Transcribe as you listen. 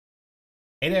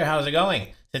Hey there, how's it going?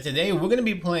 So today we're going to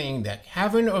be playing the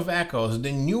Cavern of Echoes,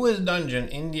 the newest dungeon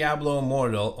in Diablo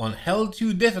Immortal on Hell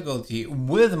 2 difficulty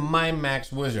with my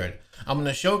max wizard. I'm going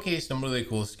to showcase some really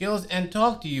cool skills and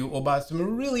talk to you about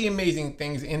some really amazing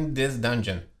things in this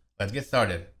dungeon. Let's get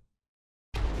started.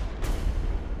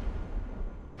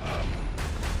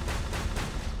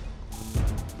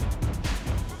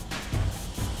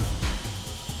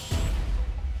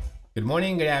 Good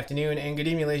morning, good afternoon, and good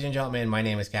evening, ladies and gentlemen. My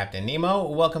name is Captain Nemo.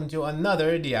 Welcome to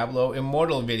another Diablo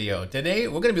Immortal video. Today,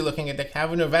 we're going to be looking at the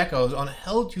Cavern of Echoes on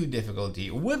Hell 2 difficulty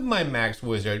with my max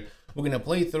wizard. We're going to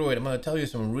play through it. I'm going to tell you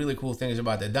some really cool things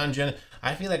about the dungeon.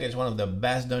 I feel like it's one of the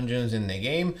best dungeons in the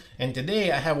game. And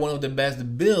today, I have one of the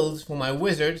best builds for my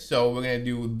wizard. So we're going to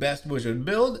do best wizard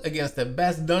build against the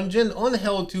best dungeon on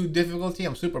Hell 2 difficulty.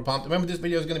 I'm super pumped. Remember, this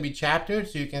video is going to be chaptered,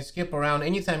 so you can skip around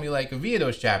anytime you like via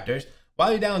those chapters.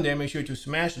 While you're down there, make sure to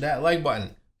smash that like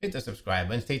button, hit the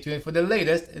subscribe, and stay tuned for the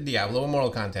latest Diablo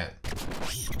Immortal content.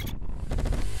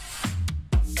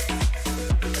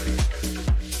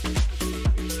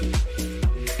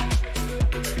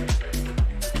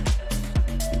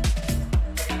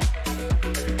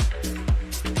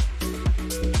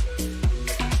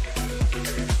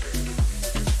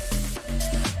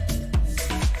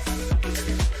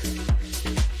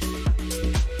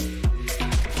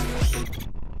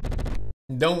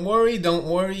 Don't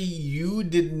worry, you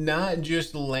did not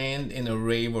just land in a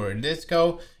rave or a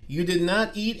disco. You did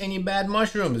not eat any bad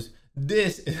mushrooms.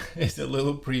 This is a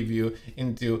little preview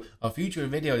into a future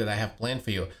video that I have planned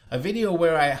for you. A video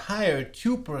where I hire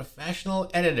two professional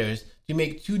editors to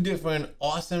make two different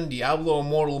awesome Diablo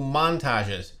Immortal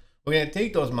montages. We're going to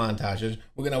take those montages,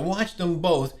 we're going to watch them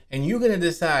both, and you're going to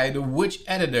decide which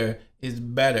editor is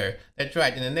better. That's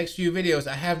right, in the next few videos,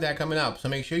 I have that coming up. So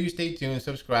make sure you stay tuned,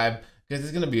 subscribe, because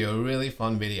it's going to be a really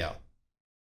fun video.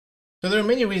 So there are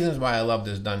many reasons why I love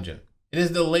this dungeon. It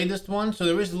is the latest one, so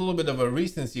there is a little bit of a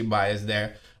recency bias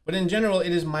there, but in general,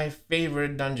 it is my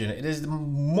favorite dungeon. It is the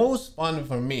most fun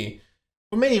for me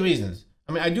for many reasons.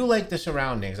 I mean, I do like the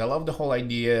surroundings. I love the whole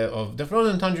idea of the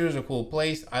Frozen Tundra is a cool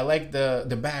place. I like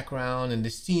the background and the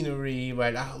scenery,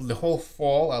 right? The whole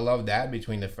fall, I love that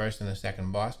between the first and the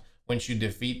second boss. Once you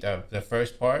defeat the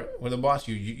first part with the boss,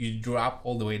 you drop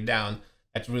all the way down.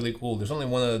 That's really cool. There's only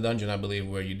one other dungeon, I believe,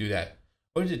 where you do that.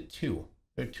 Or is it two?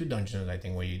 There are two dungeons, I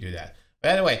think, where you do that.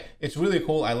 But anyway, it's really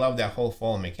cool. I love that whole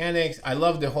fall mechanics. I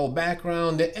love the whole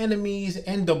background, the enemies,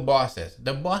 and the bosses.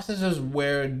 The bosses is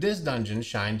where this dungeon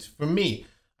shines for me.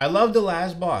 I love the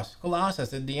last boss.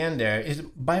 Colossus at the end there is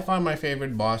by far my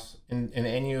favorite boss in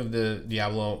any of the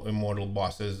Diablo Immortal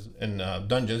bosses and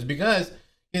dungeons, because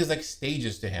he has like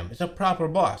stages to him. It's a proper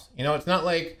boss. You know, it's not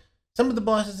like some of the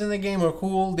bosses in the game are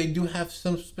cool. They do have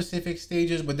some specific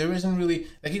stages, but there isn't really,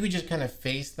 like, you could just kind of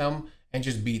face them and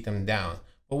just beat them down.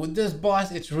 But with this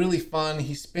boss, it's really fun.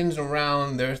 He spins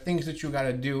around. There are things that you got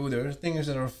to do. There are things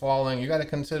that are falling. You got to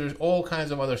consider all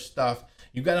kinds of other stuff.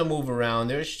 You got to move around.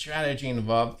 There's strategy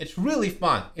involved. It's really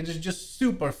fun. It is just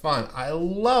super fun. I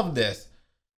love this.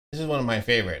 This is one of my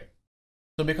favorite.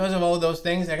 So because of all those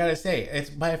things, I got to say, it's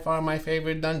by far my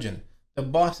favorite dungeon. The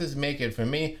bosses make it for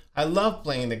me. I love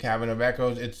playing the Cavern of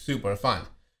Echoes. It's super fun.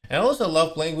 And I also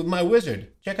love playing with my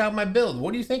wizard. Check out my build.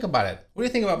 What do you think about it? What do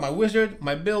you think about my wizard,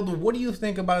 my build? What do you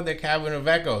think about the Cavern of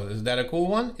Echoes? Is that a cool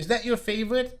one? Is that your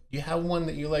favorite? Do you have one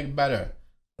that you like better?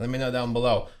 Let me know down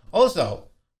below. Also,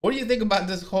 what do you think about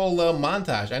this whole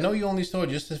montage? I know you only saw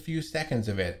just a few seconds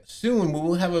of it. Soon we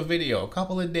will have a video, a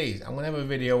couple of days. I'm going to have a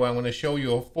video where I'm going to show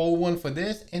you a full one for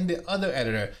this and the other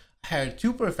editor. I hired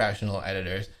two professional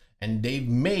editors, and they've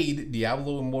made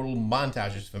Diablo Immortal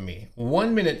montages for me.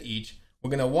 1 minute each. We're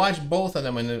going to watch both of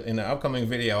them in the upcoming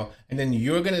video, and then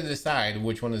you're going to decide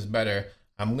which one is better.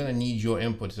 I'm going to need your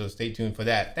input, so stay tuned for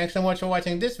that. Thanks so much for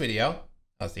watching this video.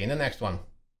 I'll see you in the next one.